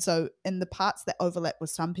 And so, in the parts that overlap with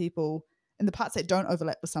some people, and the parts that don't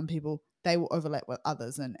overlap with some people, they will overlap with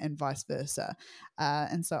others, and vice versa.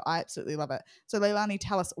 And so, I absolutely love it. So, Leilani,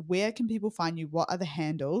 tell us, where can people find you? What are the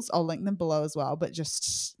handles? I'll link them below as well, but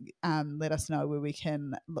just let us know where we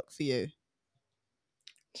can look for you.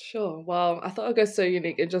 Sure. Well, I thought I'd go so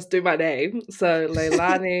unique and just do my name. So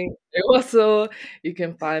Leilani Russell. You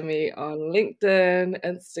can find me on LinkedIn,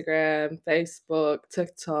 Instagram, Facebook,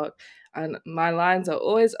 TikTok, and my lines are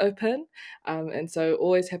always open. And so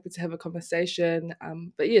always happy to have a conversation.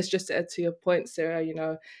 But yes, just to add to your point, Sarah,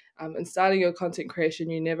 in starting your content creation,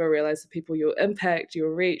 you never realize the people you'll impact,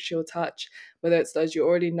 you'll reach, you'll touch, whether it's those you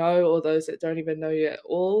already know or those that don't even know you at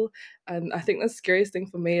all. And I think the scariest thing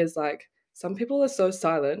for me is like, some people are so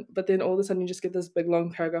silent, but then all of a sudden you just get this big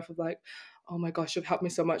long paragraph of like, oh my gosh, you've helped me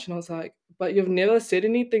so much. And I was like, but you've never said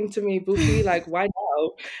anything to me, Buki, like why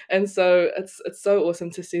now? And so it's so awesome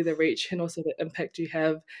to see the reach and also the impact you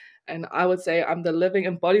have. And I would say I'm the living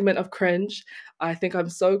embodiment of cringe. I think I'm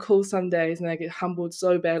so cool some days and I get humbled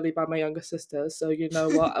so badly by my younger sister. So you know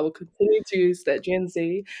what? I will continue to use that Gen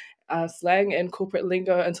Z slang and corporate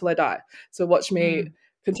lingo until I die. So watch me Mm.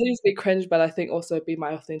 continue to be cringe, but I think also be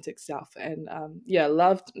my authentic self. And yeah,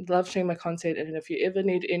 love sharing my content. And if you ever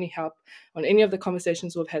need any help on any of the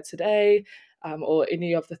conversations we've had today, or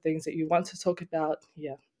any of the things that you want to talk about,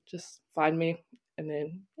 yeah, just find me. And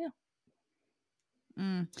then yeah.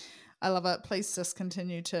 Mm. I love it. Please just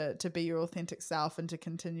continue to be your authentic self and to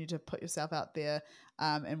continue to put yourself out there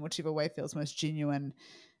in whichever way feels most genuine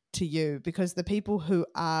to you, because the people who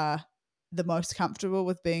are the most comfortable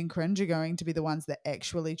with being cringe are going to be the ones that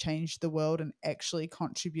actually change the world and actually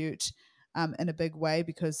contribute in a big way,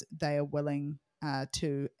 because they are willing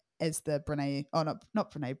to, as the Brene, oh no,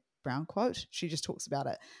 not Brene Brown quote, she just talks about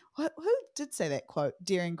it. Who did say that quote?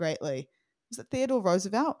 Daring greatly. was it Theodore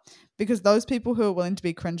Roosevelt? Because those people who are willing to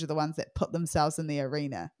be cringe are the ones that put themselves in the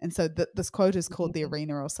arena. And so this quote is called The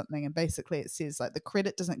Arena or something. And basically it says like the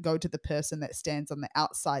credit doesn't go to the person that stands on the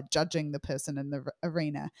outside judging the person in the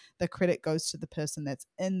arena. The credit goes to the person that's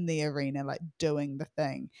in the arena, like doing the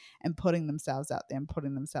thing and putting themselves out there and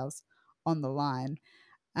putting themselves on the line.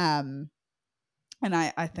 And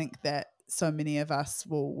I think that so many of us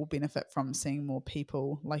will benefit from seeing more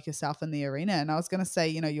people like yourself in the arena. And I was going to say,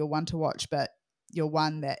 you're one to watch, but you're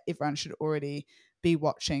one that everyone should already be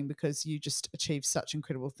watching because you just achieve such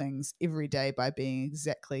incredible things every day by being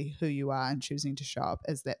exactly who you are and choosing to show up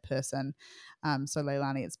as that person. So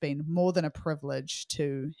Leilani, it's been more than a privilege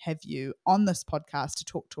to have you on this podcast to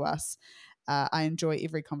talk to us. I enjoy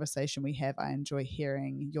every conversation we have. I enjoy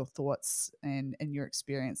hearing your thoughts and your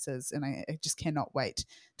experiences. And I just cannot wait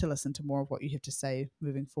to listen to more of what you have to say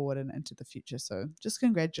moving forward and into the future. So just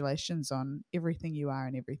congratulations on everything you are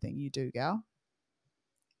and everything you do, gal.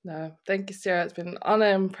 No, thank you, Sarah. It's been an honor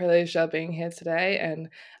and pleasure being here today. And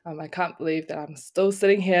I can't believe that I'm still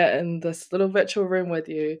sitting here in this little virtual room with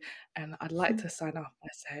you. And I'd like to sign off by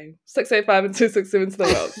saying 685 and 267 to the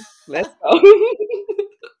world. Let's go.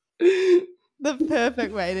 The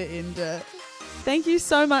perfect way to end it. Thank you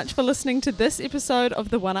so much for listening to this episode of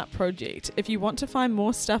the One Up Project. If you want to find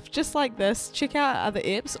more stuff just like this, check out our other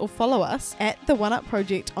apps or follow us at the One Up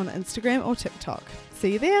Project on Instagram or TikTok.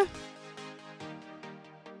 See you there.